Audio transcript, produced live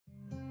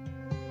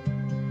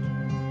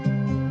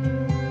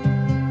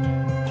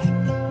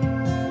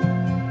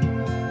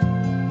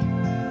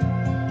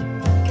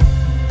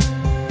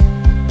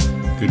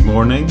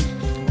morning,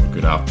 or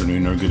good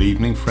afternoon, or good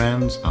evening,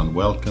 friends, and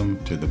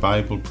welcome to the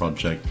Bible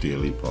Project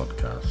Daily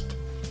Podcast.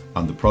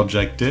 And the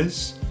project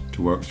is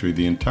to work through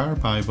the entire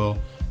Bible,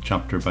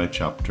 chapter by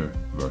chapter,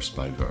 verse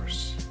by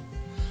verse.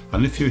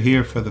 And if you're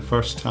here for the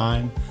first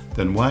time,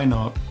 then why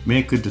not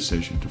make the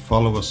decision to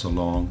follow us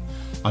along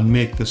and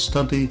make the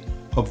study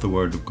of the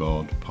Word of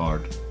God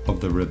part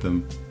of the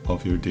rhythm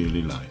of your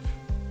daily life.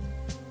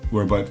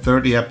 We're about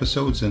 30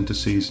 episodes into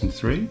Season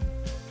 3,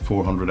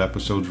 400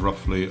 episodes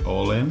roughly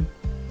all in.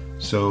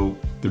 So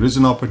there is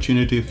an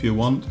opportunity if you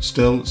want.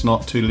 Still, it's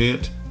not too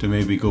late to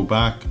maybe go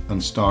back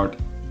and start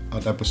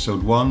at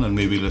episode 1 and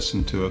maybe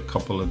listen to a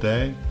couple a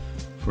day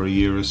for a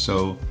year or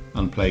so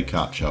and play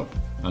catch up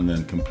and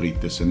then complete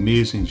this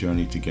amazing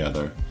journey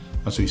together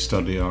as we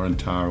study our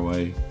entire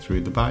way through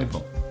the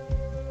Bible.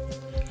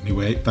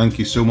 Anyway, thank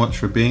you so much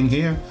for being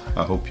here.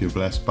 I hope you're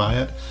blessed by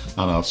it,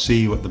 and I'll see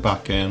you at the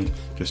back end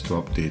just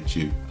to update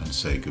you and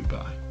say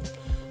goodbye.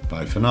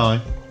 Bye for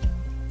now.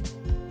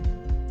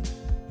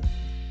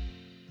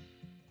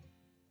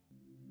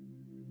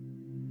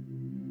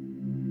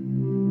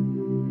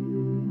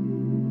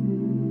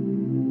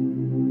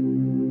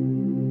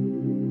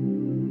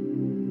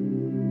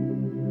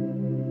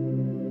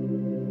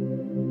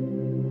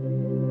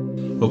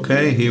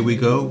 Okay, here we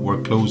go.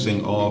 We're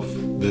closing off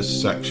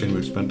this section.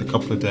 We've spent a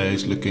couple of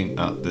days looking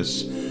at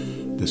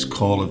this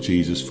call of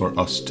Jesus for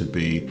us to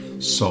be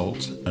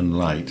salt and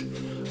light.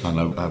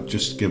 And I've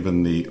just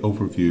given the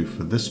overview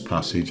for this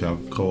passage.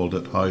 I've called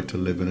it How to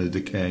Live in a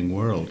Decaying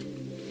World.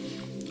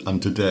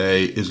 And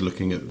today is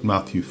looking at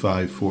Matthew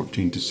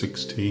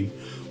 5:14-16,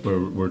 where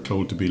we're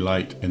told to be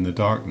light in the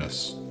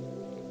darkness.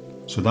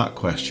 So that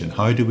question,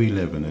 how do we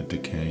live in a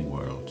decaying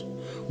world?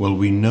 Well,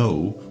 we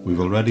know, we've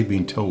already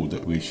been told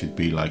that we should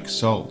be like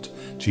salt.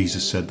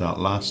 Jesus said that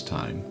last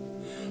time,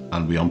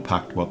 and we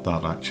unpacked what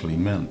that actually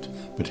meant.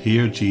 But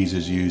here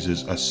Jesus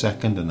uses a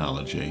second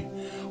analogy,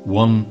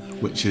 one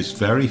which is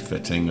very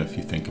fitting if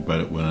you think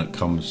about it when it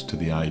comes to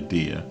the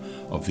idea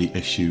of the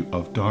issue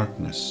of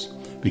darkness,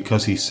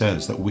 because he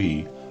says that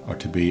we are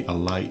to be a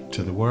light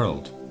to the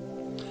world.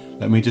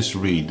 Let me just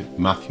read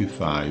Matthew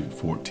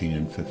 5:14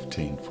 and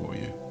 15 for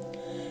you.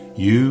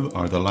 You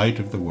are the light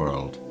of the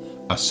world.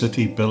 A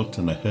city built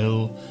on a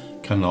hill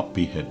cannot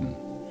be hidden.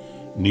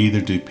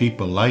 Neither do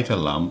people light a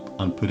lamp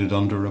and put it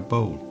under a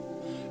bowl.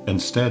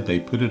 Instead, they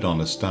put it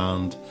on a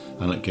stand,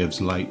 and it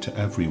gives light to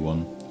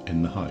everyone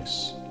in the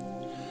house.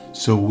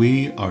 So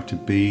we are to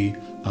be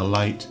a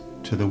light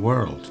to the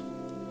world.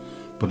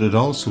 But it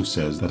also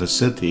says that a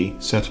city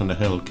set on a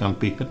hill can't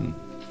be hidden.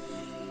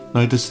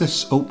 Now, does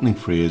this opening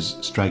phrase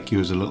strike you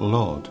as a little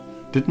odd?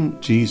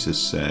 Didn't Jesus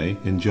say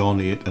in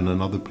John 8 and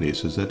in other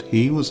places that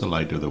he was the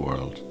light of the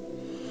world?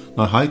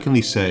 Now, how can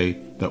he say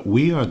that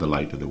we are the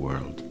light of the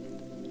world?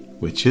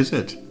 Which is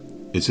it?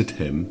 Is it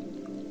him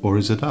or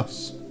is it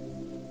us?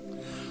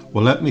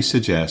 Well, let me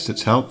suggest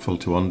it's helpful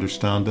to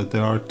understand that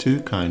there are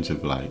two kinds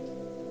of light.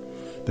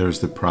 There is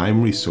the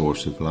primary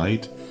source of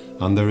light,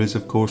 and there is,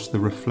 of course, the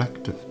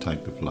reflective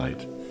type of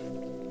light.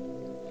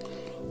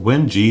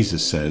 When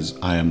Jesus says,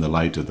 I am the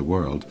light of the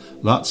world,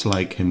 that's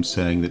like him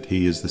saying that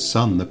he is the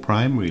sun, the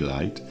primary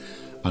light.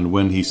 And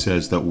when he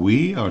says that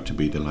we are to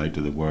be the light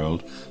of the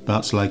world,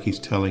 that's like he's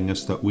telling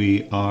us that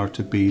we are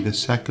to be the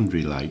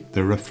secondary light,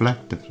 the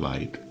reflective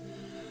light.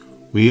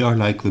 We are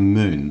like the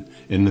moon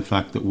in the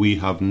fact that we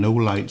have no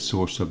light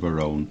source of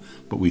our own,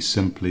 but we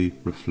simply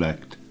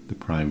reflect the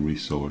primary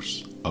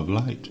source of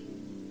light.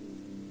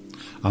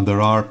 And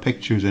there are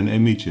pictures and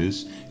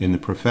images in the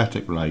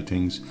prophetic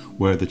writings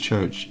where the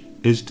church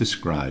is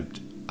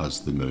described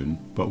as the moon,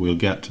 but we'll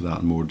get to that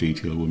in more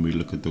detail when we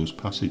look at those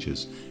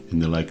passages in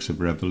the likes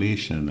of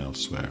Revelation and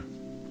elsewhere.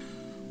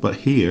 But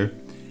here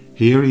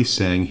he's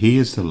saying he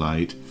is the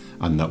light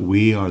and that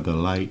we are the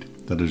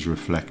light that is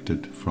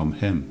reflected from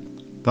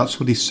him. That's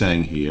what he's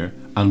saying here,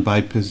 and by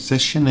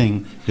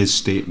positioning his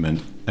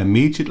statement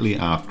immediately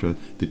after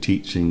the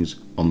teachings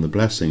on the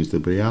blessings, the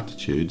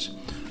Beatitudes,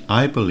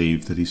 I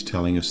believe that he's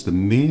telling us the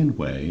main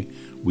way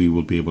we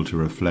will be able to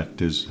reflect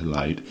his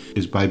light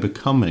is by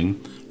becoming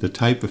the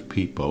type of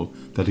people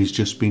that he's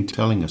just been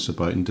telling us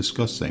about and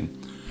discussing,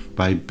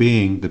 by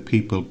being the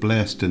people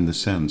blessed in the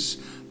sense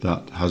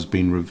that has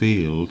been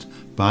revealed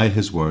by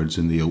his words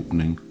in the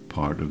opening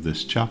part of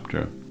this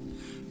chapter.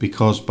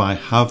 Because by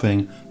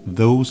having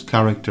those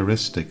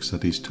characteristics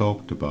that he's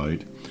talked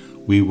about,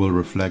 we will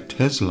reflect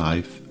his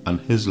life and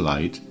his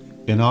light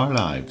in our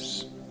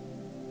lives.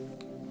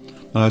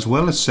 Now, as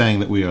well as saying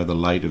that we are the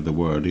light of the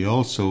world, he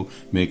also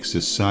makes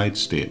this side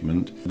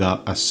statement that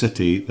a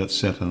city that's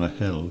set on a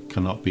hill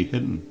cannot be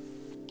hidden.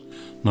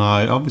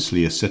 Now,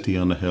 obviously, a city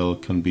on a hill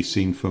can be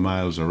seen for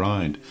miles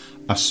around,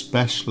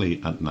 especially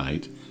at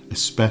night,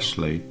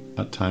 especially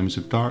at times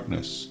of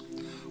darkness.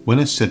 When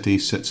a city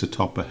sits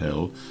atop a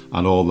hill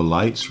and all the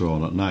lights are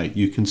on at night,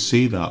 you can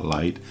see that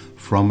light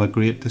from a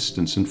great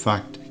distance. In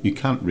fact, you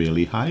can't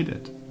really hide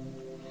it.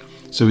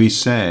 So he's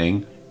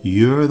saying,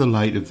 you're the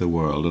light of the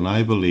world, and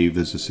I believe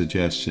there's a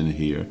suggestion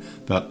here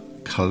that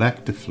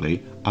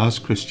collectively, as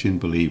Christian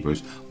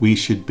believers, we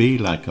should be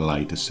like a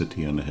light, a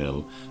city on a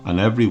hill, and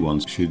everyone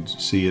should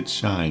see it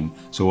shine,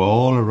 so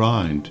all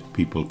around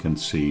people can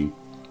see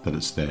that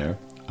it's there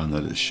and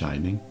that it's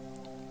shining.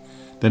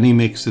 Then he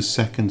makes the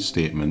second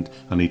statement,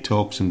 and he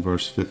talks in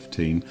verse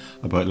 15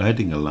 about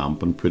lighting a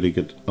lamp and putting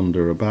it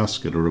under a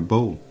basket or a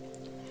bowl.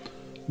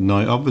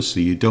 Now,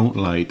 obviously, you don't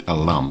light a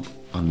lamp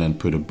and then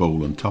put a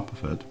bowl on top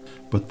of it,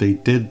 but they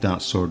did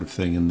that sort of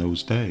thing in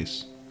those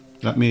days.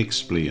 Let me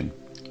explain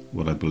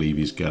what I believe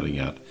he's getting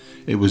at.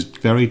 It was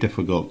very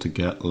difficult to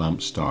get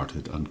lamps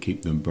started and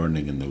keep them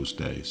burning in those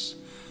days.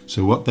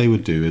 So what they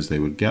would do is they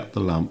would get the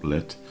lamp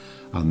lit,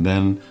 and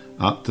then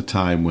at the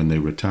time when they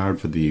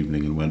retired for the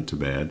evening and went to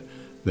bed,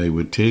 they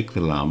would take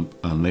the lamp,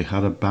 and they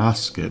had a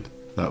basket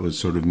that was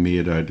sort of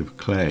made out of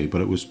clay,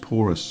 but it was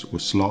porous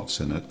with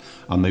slots in it,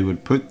 and they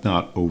would put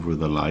that over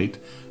the light,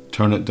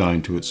 turn it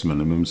down to its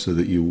minimum so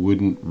that you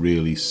wouldn't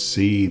really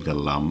see the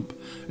lamp.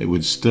 It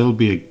would still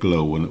be a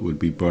glow and it would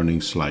be burning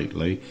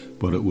slightly,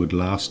 but it would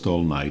last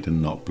all night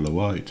and not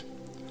blow out.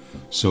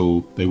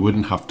 So they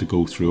wouldn't have to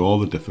go through all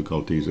the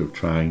difficulties of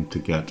trying to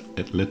get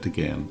it lit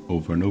again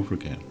over and over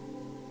again.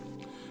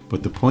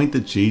 But the point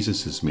that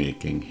Jesus is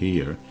making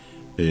here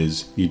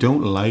is you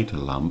don't light a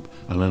lamp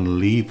and then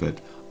leave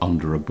it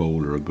under a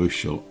bowl or a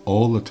bushel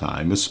all the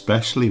time,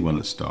 especially when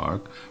it's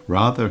dark.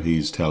 Rather,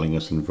 he's telling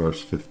us in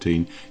verse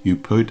 15, you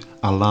put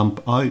a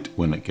lamp out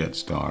when it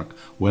gets dark.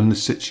 When the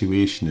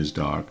situation is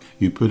dark,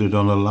 you put it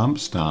on a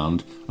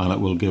lampstand and it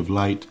will give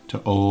light to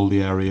all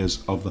the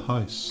areas of the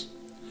house.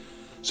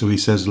 So he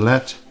says,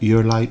 let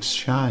your lights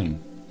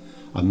shine.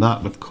 And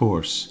that, of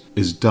course,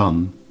 is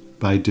done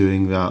by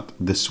doing that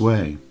this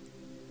way.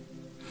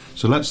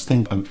 So let's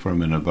think for a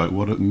minute about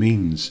what it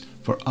means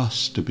for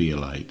us to be a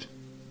light.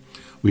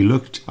 We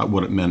looked at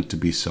what it meant to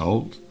be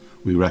salt.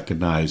 We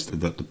recognized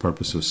that the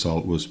purpose of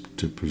salt was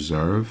to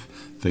preserve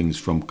things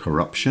from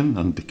corruption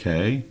and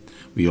decay.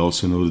 We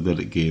also know that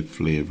it gave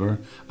flavor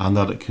and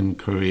that it can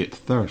create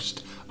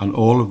thirst. And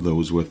all of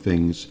those were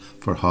things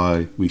for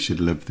how we should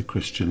live the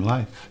Christian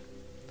life.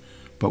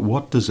 But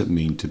what does it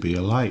mean to be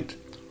a light?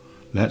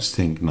 Let's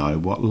think now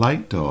what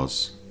light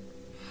does.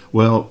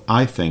 Well,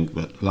 I think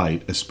that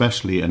light,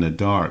 especially in a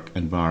dark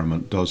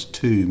environment, does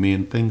two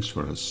main things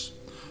for us.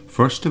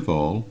 First of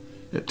all,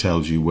 it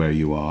tells you where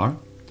you are,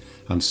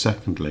 and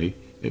secondly,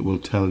 it will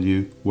tell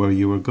you where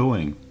you are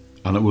going,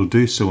 and it will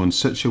do so in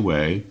such a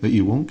way that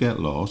you won't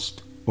get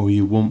lost or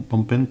you won't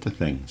bump into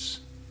things.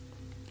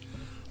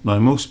 Now,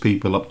 most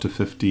people up to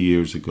 50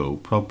 years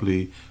ago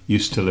probably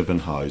used to live in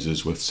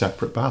houses with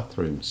separate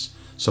bathrooms,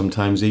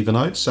 sometimes even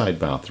outside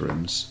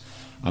bathrooms,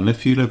 and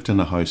if you lived in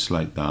a house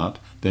like that,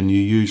 then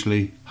you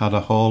usually had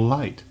a hall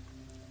light.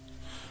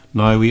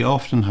 Now, we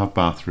often have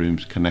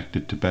bathrooms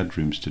connected to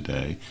bedrooms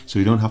today, so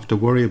we don't have to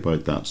worry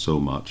about that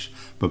so much.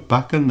 But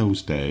back in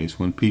those days,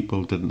 when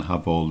people didn't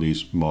have all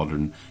these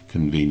modern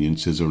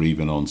conveniences or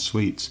even en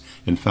suites,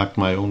 in fact,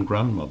 my own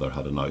grandmother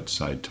had an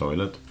outside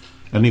toilet.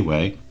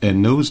 Anyway,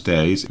 in those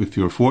days, if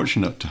you were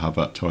fortunate to have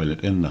that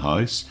toilet in the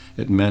house,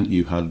 it meant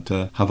you had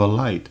to have a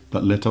light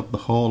that lit up the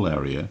hall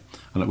area,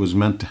 and it was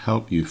meant to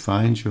help you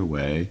find your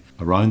way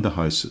around the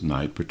house at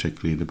night,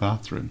 particularly the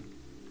bathroom.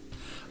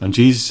 And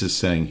Jesus is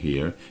saying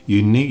here,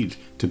 you need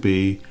to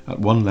be at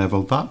one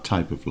level that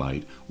type of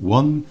light,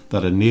 one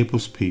that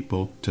enables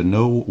people to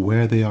know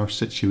where they are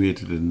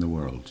situated in the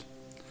world.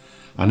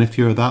 And if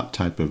you're that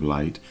type of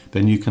light,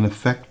 then you can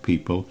affect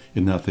people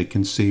in that they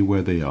can see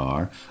where they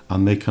are,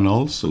 and they can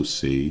also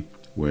see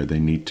where they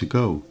need to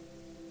go.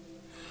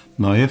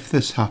 Now, if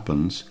this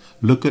happens,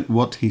 look at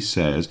what he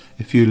says.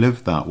 If you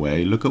live that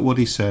way, look at what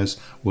he says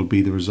will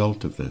be the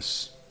result of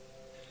this.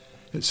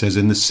 It says,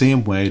 in the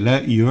same way,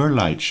 let your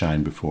light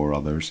shine before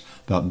others,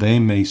 that they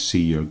may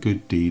see your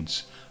good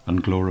deeds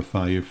and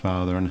glorify your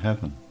Father in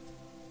heaven.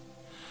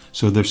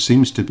 So there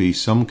seems to be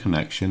some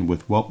connection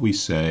with what we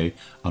say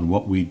and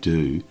what we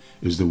do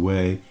is the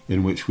way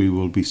in which we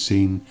will be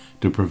seen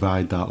to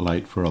provide that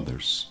light for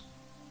others.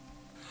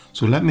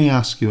 So let me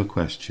ask you a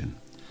question.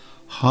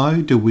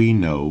 How do we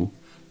know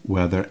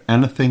whether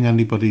anything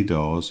anybody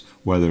does,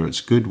 whether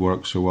it's good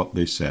works or what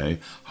they say,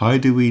 how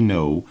do we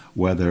know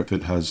whether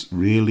it has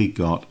really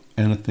got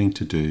anything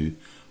to do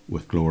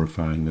with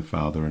glorifying the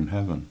Father in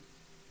heaven?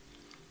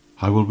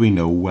 How will we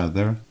know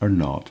whether or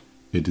not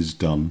it is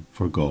done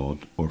for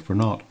God or for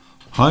not?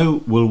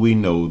 How will we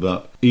know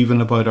that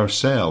even about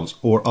ourselves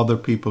or other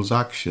people's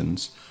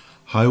actions,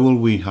 how will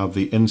we have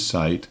the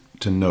insight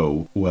to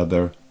know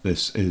whether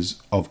this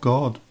is of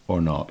God or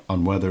not,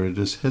 and whether it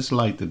is his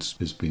light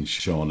that is being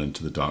shone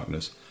into the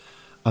darkness?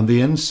 And the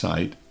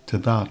insight to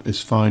that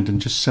is found in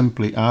just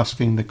simply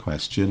asking the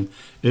question,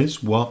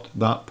 is what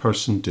that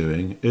person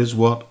doing, is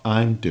what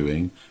I'm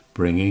doing,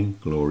 bringing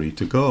glory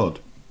to God?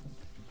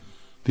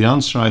 The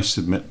answer I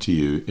submit to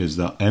you is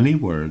that any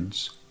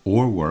words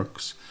or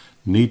works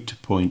need to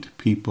point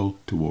people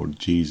toward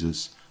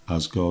Jesus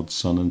as God's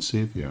Son and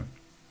Saviour.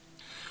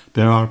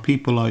 There are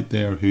people out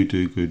there who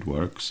do good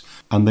works,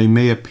 and they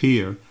may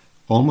appear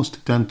almost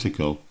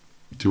identical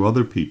to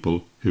other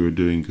people who are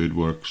doing good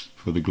works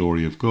for the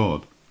glory of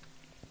God.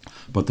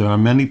 But there are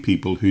many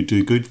people who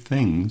do good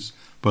things,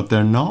 but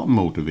they're not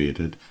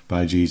motivated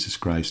by Jesus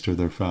Christ or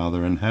their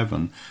Father in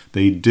heaven.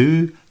 They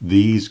do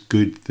these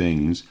good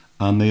things,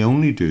 and they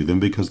only do them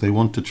because they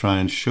want to try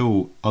and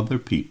show other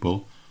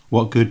people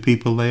what good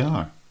people they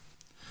are.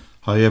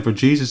 However,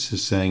 Jesus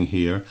is saying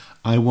here,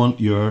 I want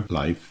your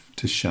life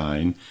to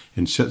shine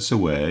in such a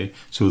way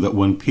so that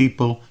when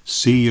people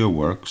see your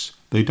works,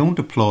 they don't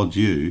applaud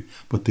you,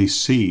 but they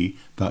see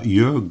that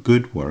your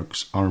good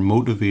works are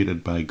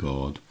motivated by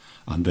God,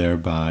 and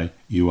thereby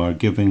you are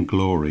giving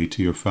glory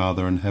to your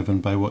Father in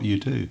heaven by what you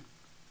do.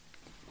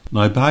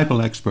 Now,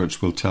 Bible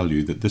experts will tell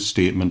you that this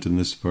statement in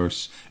this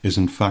verse is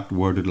in fact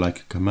worded like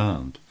a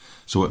command.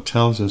 So it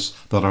tells us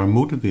that our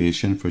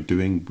motivation for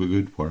doing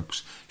good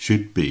works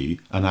should be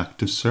an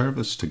act of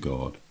service to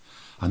God.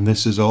 And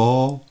this is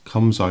all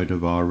comes out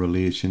of our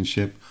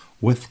relationship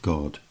with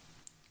God.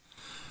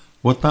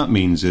 What that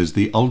means is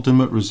the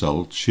ultimate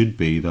result should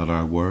be that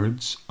our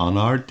words and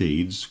our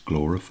deeds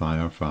glorify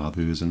our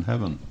Father who is in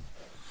heaven.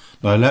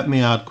 Now let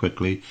me add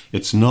quickly,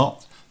 it's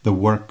not the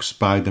works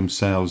by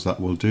themselves that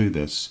will do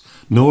this,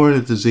 nor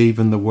it is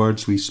even the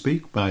words we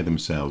speak by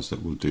themselves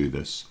that will do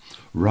this.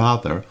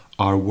 Rather,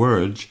 our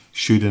words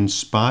should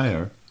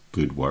inspire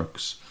good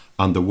works,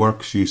 and the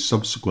works you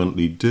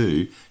subsequently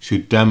do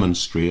should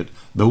demonstrate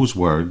those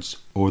words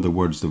or the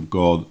words of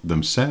God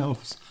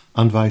themselves,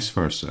 and vice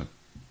versa.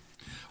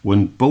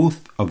 When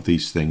both of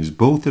these things,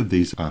 both of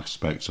these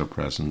aspects are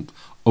present,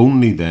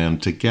 only then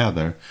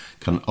together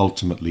can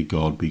ultimately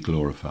God be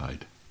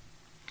glorified.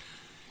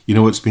 You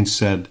know, it's been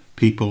said,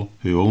 people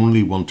who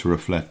only want to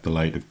reflect the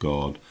light of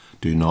God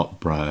do not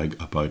brag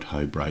about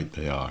how bright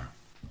they are.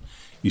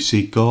 You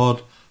see,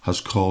 God has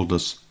called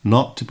us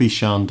not to be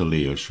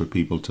chandeliers for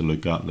people to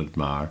look at and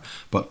admire,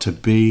 but to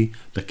be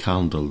the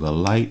candle, the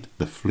light,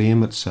 the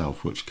flame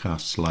itself which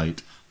casts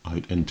light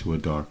out into a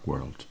dark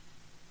world.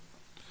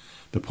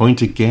 The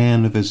point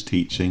again of his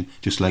teaching,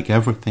 just like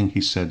everything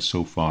he said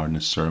so far in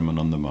his Sermon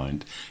on the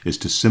Mount, is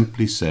to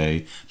simply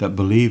say that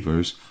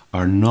believers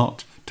are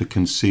not to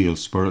conceal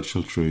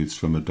spiritual truths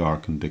from a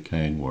dark and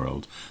decaying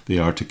world. They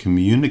are to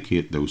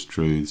communicate those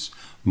truths,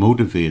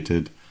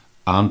 motivated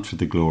and for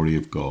the glory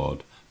of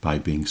God, by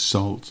being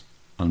salt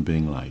and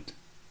being light.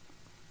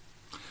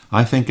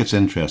 I think it's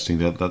interesting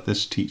that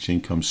this teaching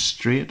comes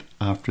straight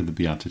after the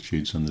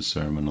Beatitudes and the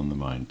Sermon on the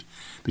Mount,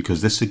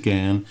 because this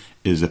again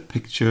is a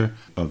picture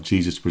of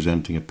Jesus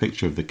presenting a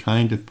picture of the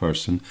kind of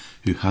person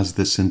who has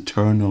this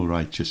internal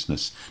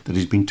righteousness that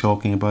he's been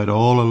talking about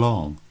all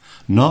along.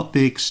 Not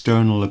the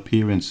external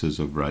appearances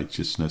of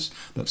righteousness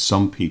that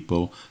some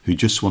people who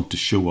just want to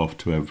show off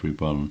to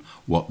everyone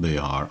what they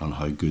are and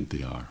how good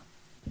they are.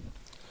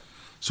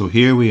 So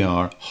here we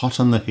are, hot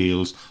on the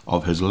heels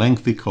of his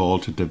lengthy call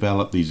to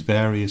develop these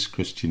various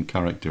Christian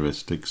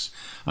characteristics,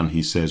 and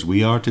he says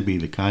we are to be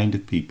the kind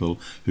of people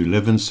who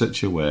live in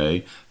such a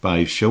way,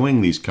 by showing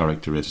these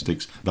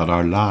characteristics, that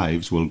our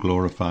lives will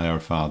glorify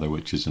our Father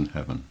which is in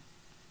heaven.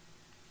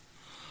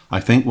 I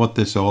think what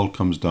this all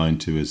comes down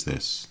to is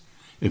this.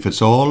 If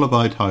it's all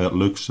about how it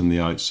looks from the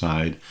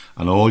outside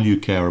and all you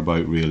care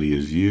about really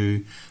is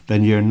you,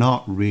 then you're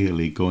not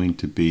really going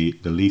to be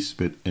the least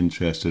bit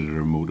interested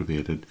or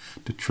motivated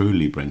to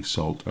truly bring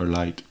salt or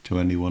light to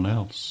anyone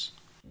else.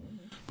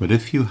 But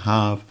if you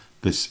have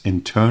this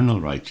internal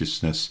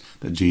righteousness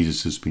that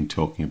Jesus has been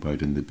talking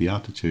about in the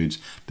Beatitudes,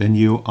 then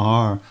you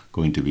are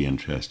going to be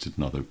interested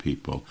in other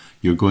people.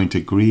 You're going to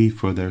grieve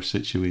for their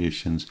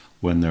situations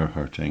when they're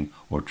hurting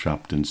or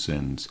trapped in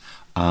sins.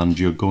 And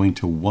you're going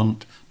to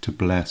want to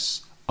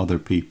bless other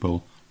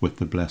people with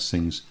the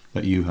blessings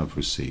that you have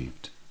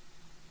received.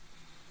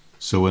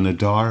 So in a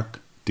dark,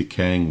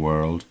 decaying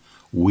world,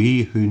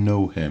 we who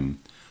know him,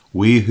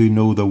 we who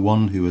know the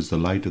one who is the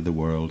light of the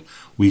world,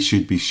 we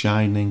should be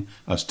shining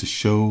as to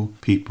show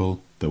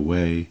people the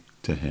way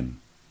to him.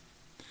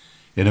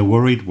 In a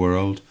worried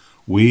world,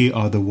 we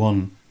are the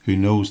one who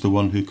knows the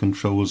one who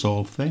controls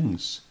all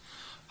things,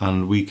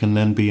 and we can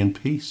then be in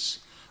peace.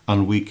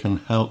 And we can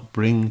help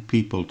bring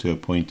people to a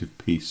point of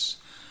peace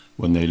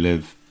when they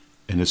live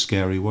in a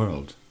scary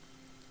world.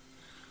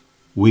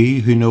 We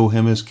who know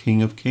him as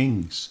King of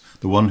Kings,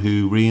 the one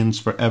who reigns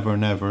forever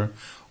and ever,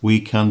 we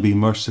can be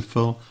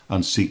merciful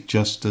and seek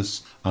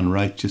justice and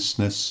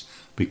righteousness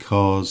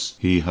because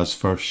he has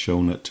first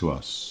shown it to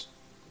us.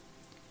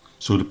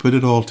 So to put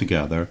it all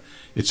together,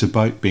 it's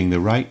about being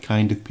the right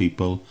kind of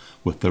people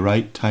with the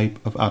right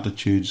type of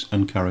attitudes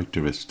and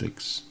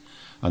characteristics.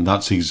 And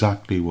that's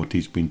exactly what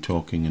he's been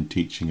talking and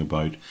teaching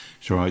about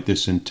throughout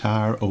this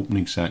entire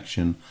opening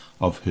section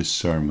of his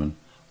Sermon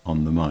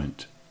on the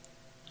Mount.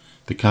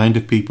 The kind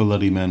of people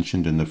that he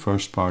mentioned in the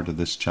first part of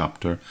this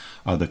chapter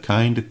are the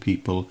kind of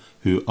people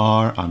who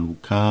are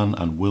and can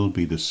and will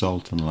be the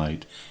salt and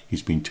light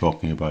he's been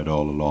talking about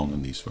all along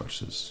in these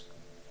verses.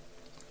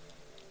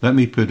 Let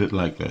me put it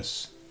like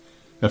this.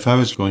 If I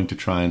was going to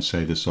try and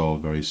say this all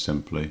very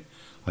simply,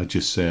 I'd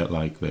just say it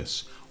like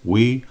this.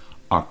 We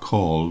are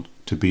called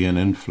to be an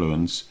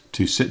influence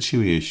to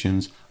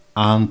situations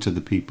and to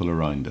the people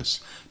around us,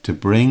 to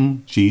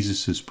bring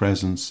Jesus'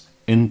 presence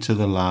into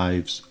the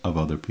lives of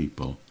other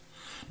people.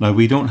 Now,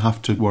 we don't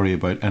have to worry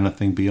about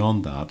anything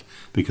beyond that,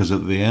 because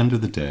at the end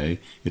of the day,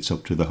 it's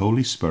up to the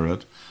Holy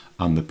Spirit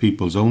and the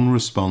people's own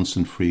response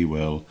and free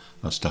will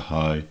as to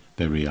how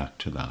they react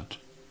to that.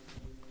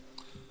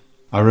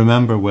 I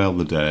remember well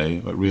the day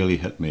it really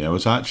hit me. I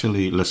was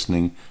actually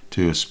listening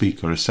to a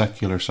speaker, a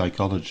secular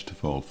psychologist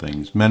of all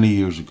things, many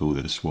years ago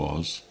this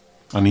was,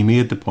 and he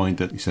made the point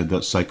that he said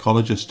that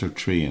psychologists are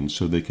trained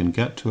so they can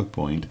get to a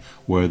point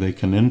where they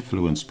can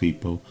influence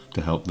people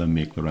to help them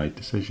make the right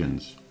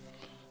decisions.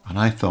 And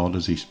I thought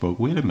as he spoke,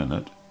 wait a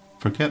minute,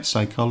 forget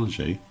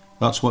psychology,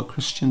 that's what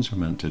Christians are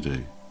meant to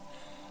do.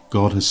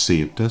 God has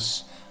saved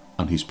us,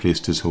 and he's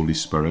placed his Holy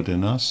Spirit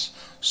in us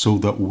so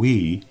that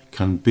we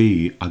can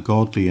be a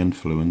godly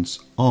influence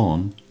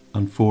on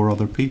and for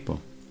other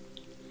people.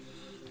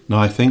 Now,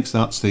 I think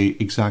that's the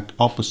exact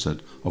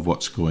opposite of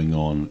what's going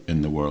on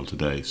in the world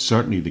today,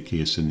 certainly the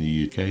case in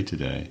the UK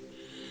today.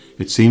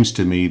 It seems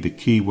to me the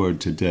key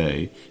word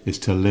today is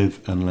to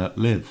live and let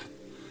live.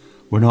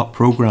 We're not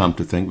programmed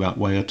to think that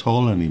way at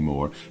all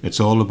anymore. It's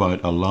all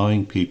about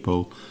allowing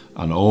people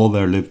and all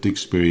their lived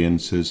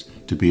experiences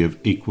to be of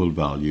equal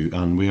value,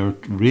 and we are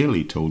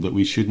really told that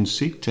we shouldn't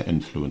seek to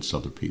influence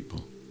other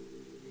people.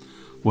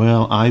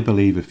 Well, I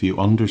believe if you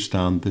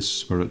understand this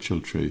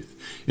spiritual truth,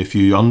 if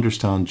you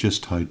understand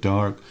just how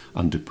dark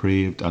and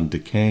depraved and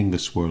decaying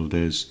this world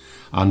is,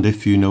 and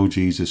if you know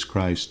Jesus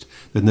Christ,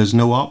 then there's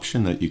no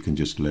option that you can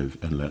just live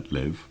and let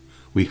live.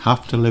 We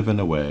have to live in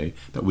a way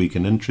that we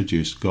can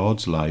introduce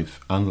God's life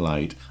and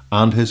light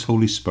and his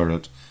Holy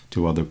Spirit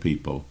to other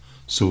people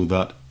so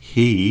that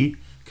he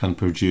can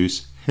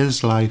produce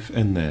his life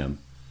in them,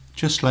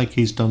 just like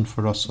he's done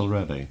for us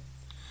already.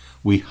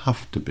 We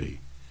have to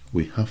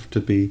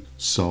be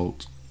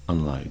salt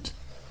and light.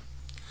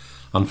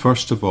 And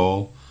first of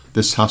all,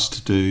 this has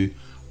to do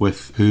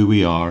with who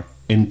we are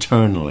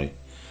internally,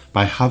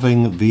 by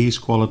having these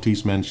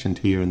qualities mentioned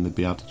here in the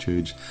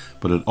Beatitudes,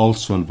 but it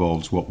also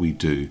involves what we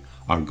do,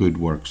 our good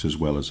works as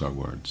well as our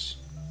words.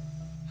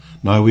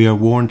 Now, we are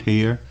warned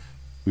here,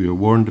 we were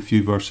warned a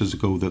few verses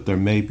ago that there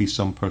may be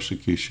some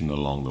persecution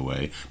along the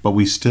way, but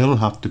we still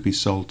have to be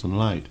salt and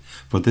light,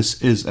 for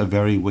this is a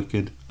very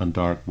wicked and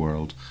dark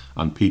world,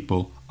 and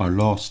people are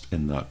lost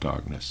in that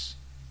darkness.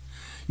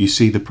 You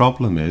see, the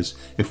problem is,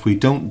 if we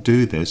don't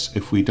do this,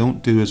 if we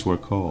don't do as we're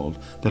called,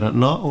 then it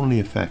not only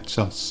affects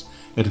us,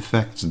 it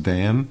affects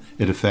them,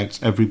 it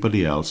affects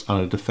everybody else,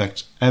 and it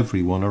affects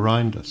everyone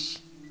around us.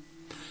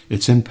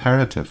 It's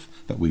imperative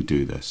that we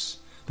do this,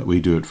 that we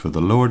do it for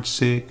the Lord's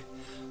sake,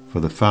 for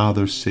the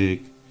Father's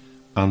sake,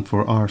 and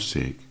for our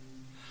sake,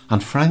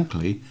 and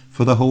frankly,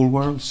 for the whole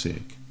world's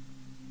sake.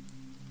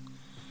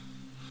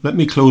 Let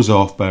me close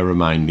off by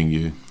reminding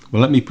you,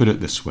 well, let me put it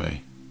this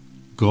way.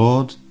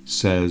 God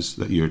says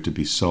that you're to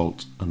be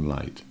salt and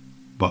light,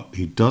 but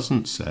he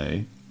doesn't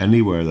say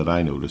anywhere that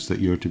I notice that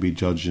you're to be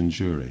judge and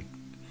jury.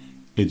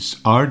 It's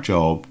our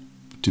job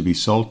to be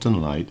salt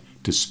and light,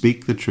 to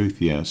speak the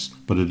truth, yes,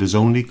 but it is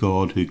only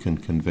God who can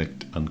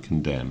convict and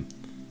condemn.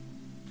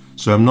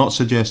 So I'm not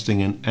suggesting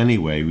in any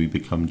way we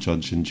become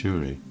judge and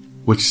jury,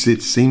 which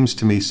it seems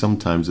to me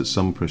sometimes that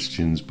some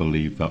Christians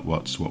believe that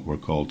what's what we're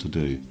called to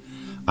do.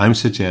 I'm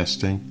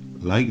suggesting,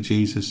 like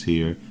Jesus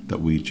here,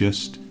 that we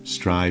just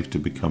strive to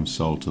become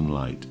salt and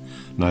light.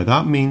 Now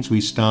that means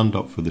we stand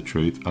up for the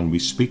truth and we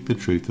speak the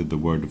truth of the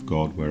Word of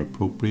God where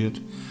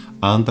appropriate,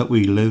 and that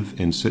we live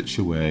in such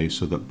a way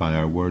so that by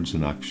our words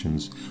and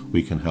actions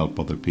we can help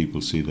other people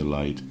see the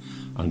light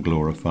and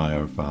glorify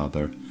our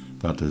Father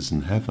that is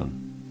in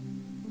heaven.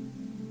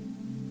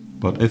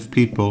 But if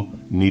people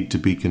need to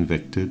be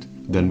convicted,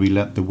 then we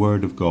let the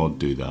Word of God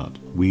do that.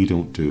 We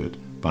don't do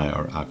it by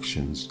our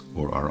actions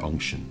or our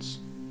unctions.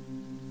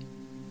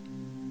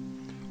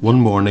 One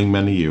morning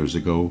many years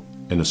ago,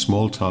 in a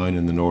small town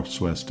in the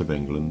northwest of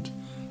England,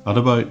 at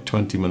about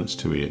 20 minutes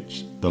to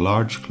 8, the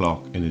large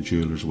clock in a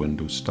jeweller's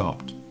window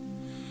stopped.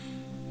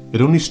 It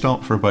only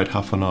stopped for about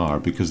half an hour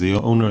because the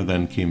owner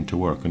then came to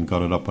work and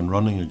got it up and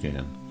running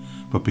again.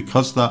 But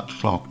because that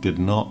clock did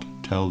not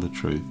tell the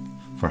truth,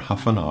 for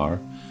half an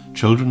hour,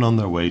 children on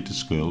their way to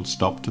school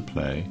stopped to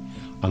play,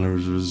 and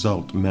as a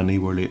result many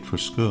were late for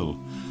school,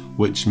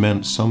 which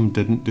meant some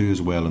didn't do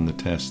as well in the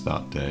test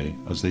that day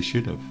as they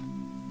should have.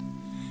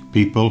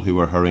 People who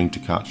were hurrying to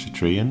catch a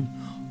train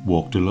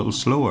walked a little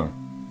slower,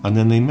 and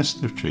then they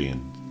missed their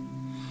train.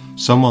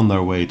 Some on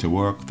their way to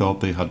work thought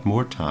they had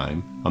more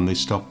time, and they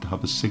stopped to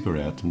have a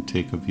cigarette and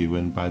take a view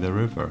in by the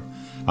river,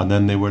 and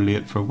then they were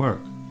late for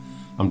work.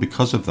 And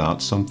because of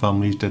that, some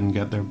families didn't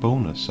get their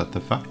bonus at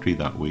the factory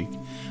that week,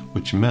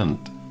 which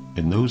meant,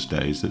 in those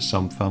days, that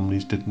some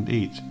families didn't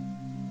eat.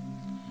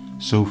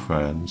 So,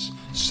 friends,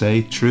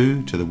 stay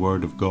true to the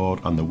Word of God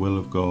and the will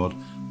of God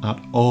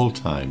at all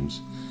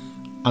times,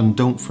 and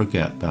don't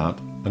forget that,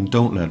 and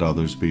don't let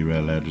others be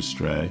led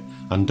astray,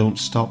 and don't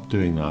stop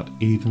doing that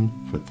even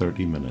for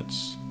 30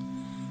 minutes.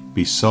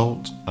 Be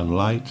salt and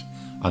light,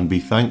 and be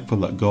thankful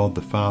that God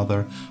the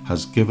Father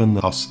has given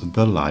us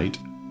the light,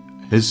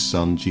 His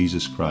Son,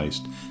 Jesus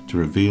Christ, to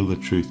reveal the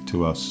truth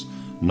to us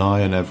now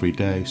and every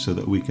day so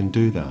that we can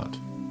do that.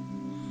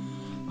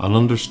 And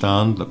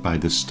understand that by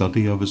the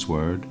study of His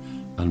Word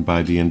and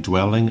by the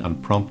indwelling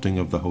and prompting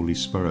of the Holy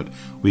Spirit,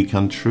 we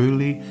can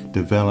truly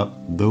develop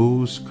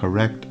those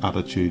correct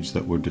attitudes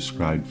that were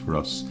described for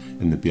us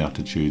in the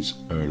Beatitudes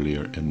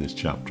earlier in this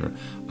chapter,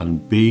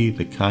 and be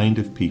the kind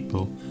of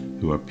people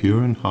who are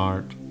pure in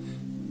heart,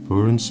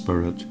 poor in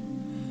spirit,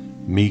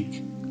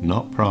 meek,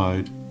 not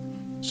proud,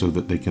 so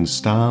that they can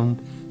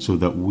stand, so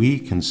that we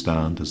can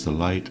stand as the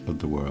light of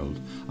the world,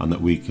 and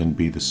that we can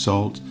be the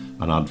salt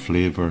and add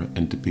flavour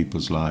into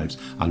people's lives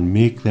and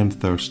make them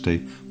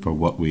thirsty for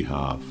what we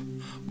have,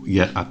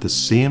 yet at the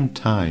same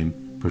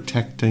time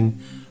protecting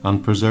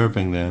and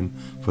preserving them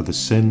for the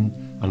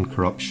sin and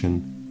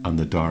corruption and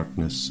the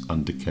darkness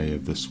and decay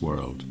of this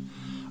world.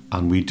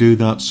 And we do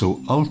that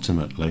so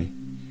ultimately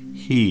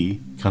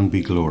He can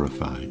be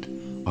glorified.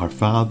 Our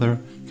Father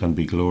can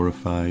be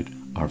glorified.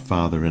 Our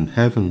Father in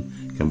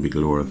heaven can be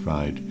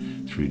glorified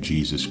through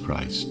Jesus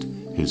Christ,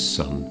 His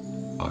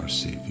Son, our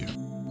Saviour.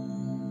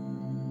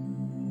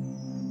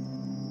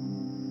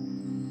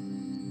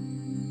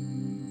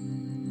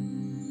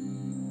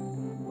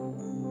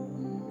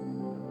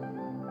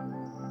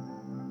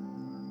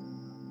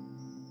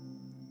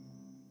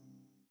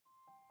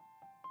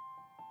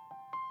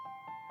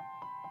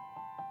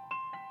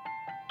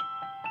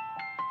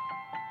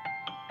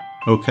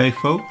 Okay,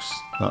 folks,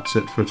 that's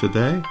it for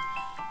today.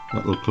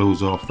 That will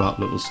close off that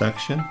little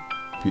section.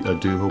 I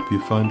do hope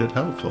you find it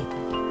helpful.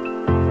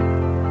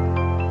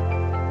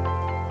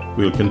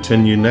 We'll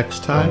continue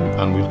next time,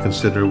 and we'll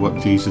consider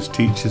what Jesus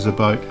teaches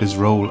about His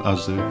role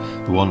as the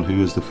one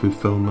who is the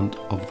fulfillment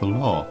of the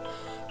law.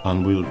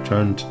 And we'll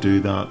turn to do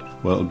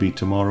that, well, it'll be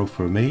tomorrow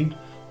for me,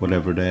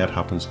 whatever day it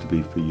happens to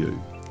be for you.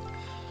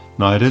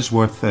 Now, it is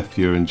worth, if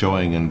you're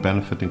enjoying and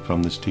benefiting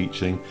from this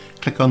teaching,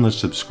 click on the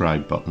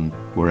subscribe button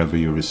wherever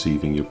you're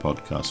receiving your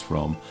podcast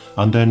from,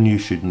 and then you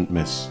shouldn't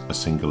miss a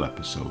single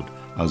episode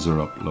as they're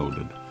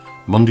uploaded.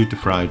 Monday to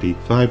Friday,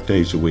 5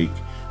 days a week,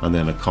 and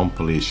then a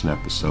compilation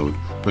episode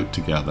put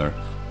together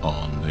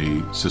on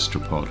the sister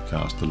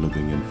podcast, the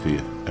Living in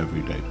Faith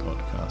Everyday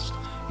podcast,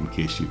 in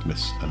case you've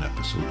missed an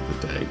episode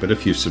of the day. But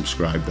if you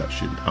subscribe, that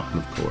shouldn't happen,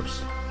 of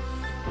course.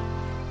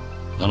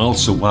 And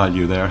also, while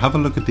you're there, have a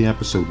look at the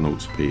episode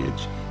notes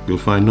page. You'll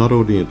find not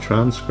only a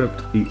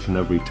transcript each and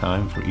every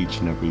time for each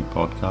and every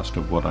podcast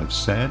of what I've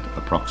said,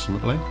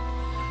 approximately,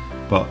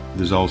 but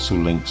there's also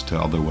links to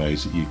other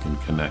ways that you can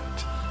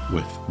connect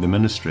with the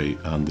ministry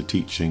and the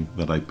teaching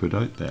that I put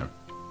out there.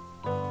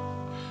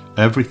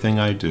 Everything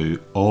I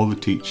do, all the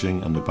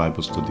teaching and the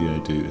Bible study I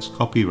do, is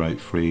copyright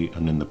free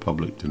and in the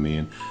public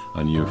domain,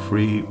 and you're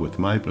free with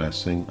my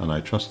blessing, and I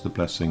trust the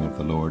blessing of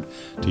the Lord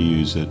to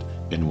use it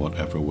in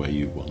whatever way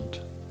you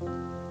want.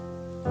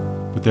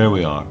 But there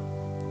we are.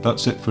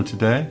 That's it for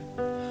today.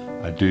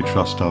 I do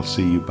trust I'll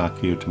see you back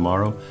here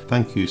tomorrow.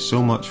 Thank you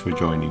so much for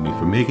joining me,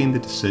 for making the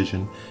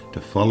decision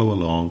to follow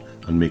along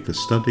and make the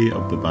study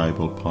of the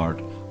Bible part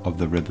of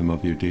the rhythm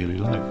of your daily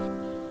life.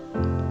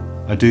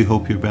 I do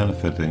hope you're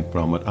benefiting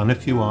from it, and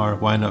if you are,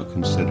 why not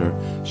consider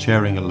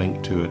sharing a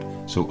link to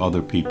it so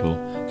other people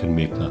can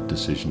make that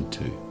decision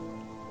too.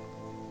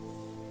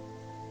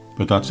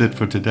 But that's it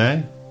for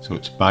today, so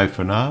it's bye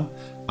for now,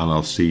 and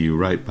I'll see you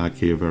right back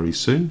here very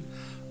soon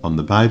on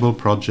the Bible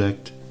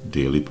Project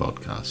Daily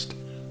Podcast.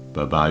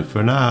 Bye-bye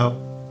for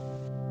now.